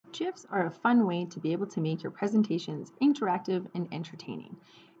GIFs are a fun way to be able to make your presentations interactive and entertaining.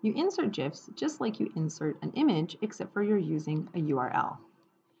 You insert GIFs just like you insert an image, except for you're using a URL.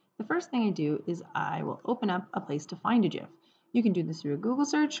 The first thing I do is I will open up a place to find a GIF. You can do this through a Google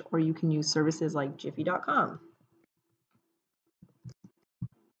search, or you can use services like jiffy.com.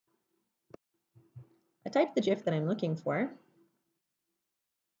 I type the GIF that I'm looking for.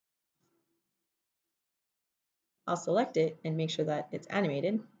 I'll select it and make sure that it's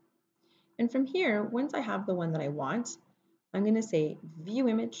animated. And from here, once I have the one that I want, I'm going to say View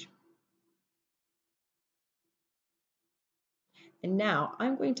Image. And now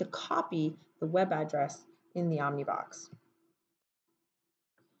I'm going to copy the web address in the Omnibox.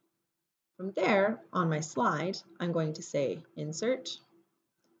 From there, on my slide, I'm going to say Insert,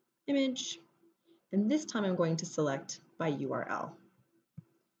 Image, and this time I'm going to select by URL.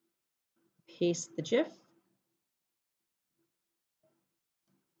 Paste the GIF,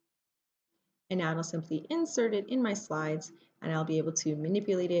 and now I'll simply insert it in my slides, and I'll be able to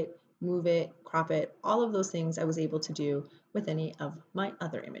manipulate it, move it, crop it, all of those things I was able to do with any of my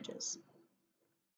other images.